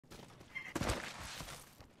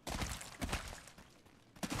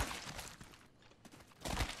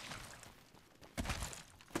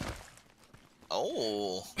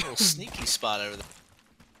Oh, little sneaky spot over there.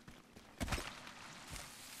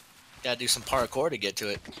 Gotta do some parkour to get to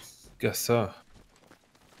it. Guess so.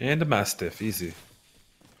 And a Mastiff, easy.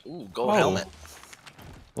 Ooh, gold helmet.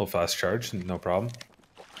 Little fast charge, no problem.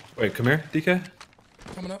 Wait, come here, DK.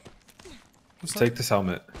 Coming up. Take this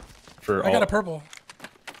helmet. I got a purple.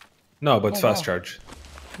 No, but it's fast charge.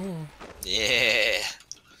 Ooh. Yeah.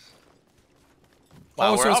 Wow,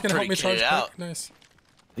 Oh, we're so all it's gonna help pretty me charge kitted out. quick. Nice.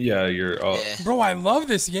 Yeah, you're. Yeah. Bro, I love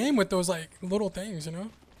this game with those like little things, you know.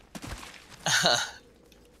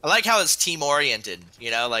 I like how it's team oriented.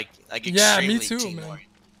 You know, like yeah, extremely me too, team man. oriented.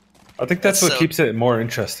 I think that's what keeps it more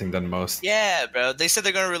interesting than most. Yeah, bro. They said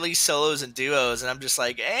they're gonna release solos and duos, and I'm just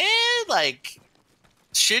like, like,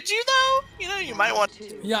 should you though? You know, you might want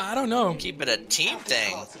to. Yeah, I don't know. Keep it a team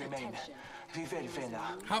thing.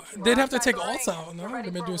 How they'd have to take alts out, no?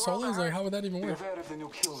 To do solos. Like, how would that even work?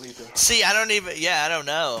 See, I don't even. Yeah, I don't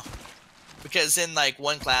know. Because then, like,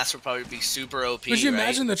 one class would probably be super OP. Could you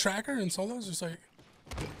imagine the tracker in solos? Just like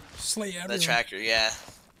slay everyone. The tracker, yeah.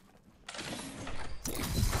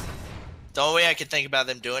 The only way I could think about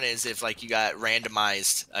them doing it is if, like, you got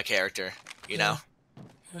randomized a character, you know?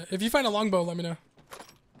 If you find a longbow, let me know.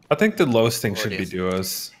 I think the lowest thing should be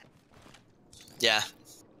duos. Yeah.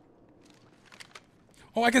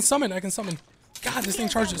 Oh, I can summon. God, this thing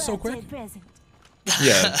charges so quick.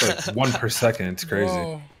 Yeah, it's like 1 per second. It's crazy.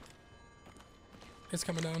 Whoa. It's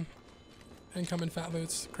coming down. Incoming fat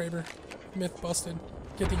loots. Kraber. Myth busted.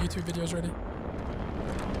 Get the YouTube videos ready.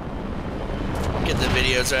 Get the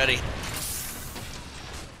videos ready.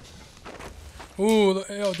 Ooh,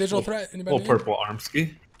 yo, digital threat. Anybody? Little purple arm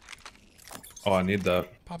ski. Oh, I need that.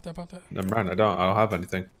 Pop that. Never mind, I don't have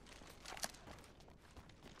anything.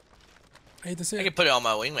 I hate to see it. I can put it on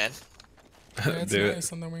my wing, man. Yeah, it's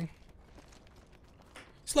nice on the wing.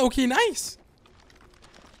 It's low key nice.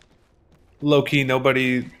 Low key,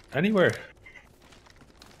 nobody anywhere.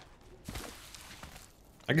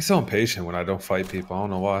 I get so impatient when I don't fight people. I don't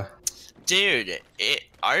know why. Dude,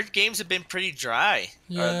 our games have been pretty dry.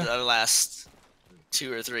 Yeah. The last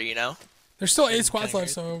 2 or 3, you know? There's still 8 squads left,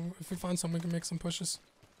 so if we find some, we can make some pushes.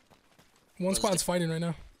 One squad's fighting right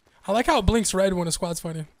now. I like how it blinks red when a squad's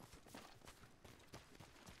fighting.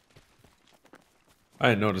 I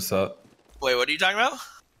didn't notice that. Wait, what are you talking about?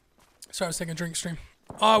 Sorry, I was taking a drink stream.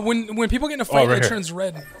 When people get in a fight, it turns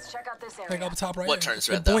red. Let's check out this area. Like up top right. What turns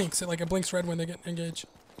red, It blinks. It blinks red when they get engaged.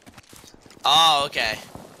 Oh, okay.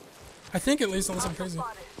 I think at least, unless I'm crazy.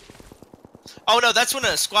 Oh no, that's when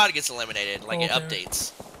a squad gets eliminated. Like it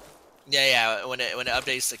updates. Yeah, when it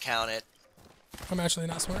updates to count it. I'm actually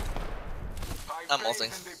not smart. I'm ulting.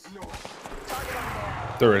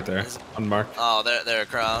 They're right there, unmarked. Oh, they're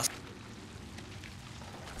across.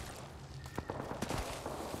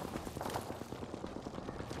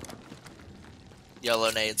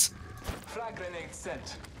 YOLO nades. Flag grenade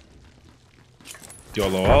sent.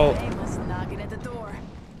 YOLO ult. Knocking at the door.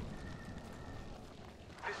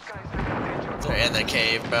 They're in the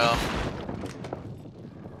cave, bro.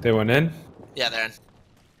 They went in? Yeah, they're in.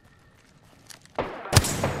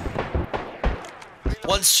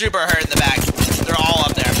 One's super hurt in the back. They're all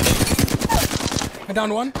up there. I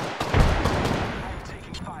downed one.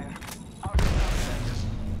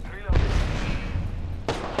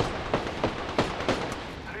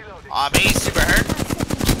 Me, super hurt.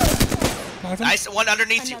 Nice. One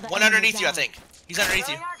underneath you. One underneath you, I think. He's underneath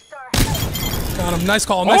you. Got him. Nice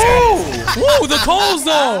call. Nice call. Whoa, the calls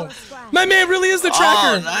though. My man really is the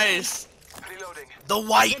tracker. Oh, nice. The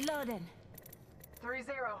white. 3-0.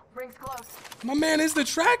 Rings close. My man is the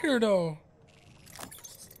tracker though.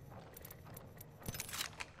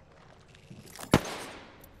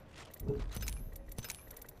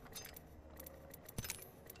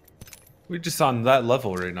 We're just on that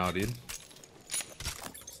level right now, dude.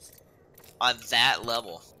 On that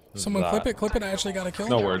level. Someone clip it. I actually got a kill.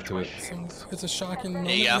 No word to it. It's a shocking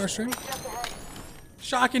moment you in go. our stream.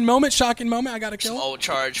 Shocking moment. I got a kill. Some old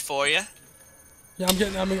charge for you. Yeah,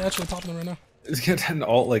 I'm actually popping them right now. It's getting an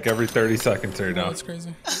ult like every 30 seconds right now. That's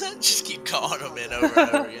crazy. Just keep calling them in over and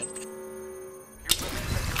over again.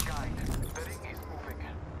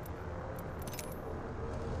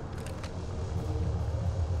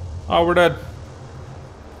 Oh, we're dead.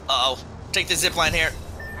 Uh-oh. Take the zip line here.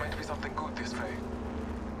 Might be something good this way.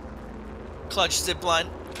 Clutch zip line.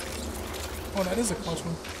 Oh, that is a clutch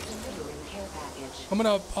one. I'm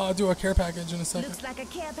gonna do a care package in a second. Looks like a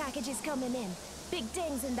care package is coming in. Big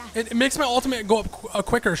dings in that. It makes my ultimate go up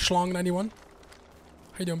quicker, Schlong91.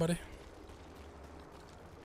 How you doing, buddy?